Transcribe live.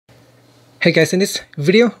Hey guys, in this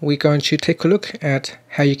video we're going to take a look at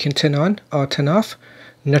how you can turn on or turn off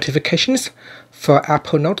notifications for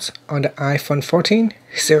Apple Notes on the iPhone 14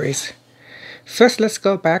 series. First, let's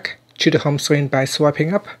go back to the home screen by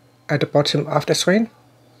swiping up at the bottom of the screen.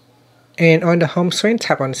 And on the home screen,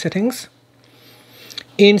 tap on Settings.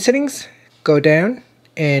 In Settings, go down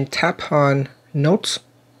and tap on Notes.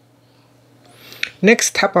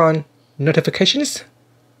 Next, tap on Notifications.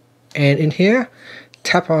 And in here,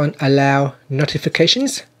 tap on Allow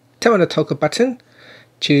Notifications. Tap on the toggle button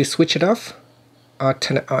to switch it off or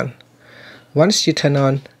turn it on. Once you turn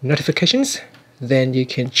on notifications, then you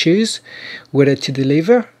can choose whether to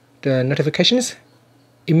deliver the notifications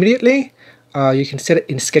immediately or you can set it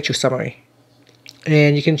in Schedule Summary.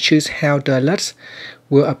 And you can choose how the alerts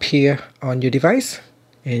will appear on your device.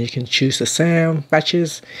 And you can choose the sound,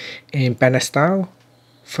 batches, and banner style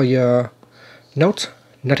for your note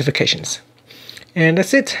notifications. And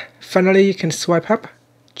that's it. Finally, you can swipe up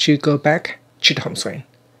to go back to the home screen.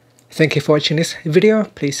 Thank you for watching this video.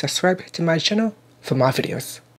 Please subscribe to my channel for more videos.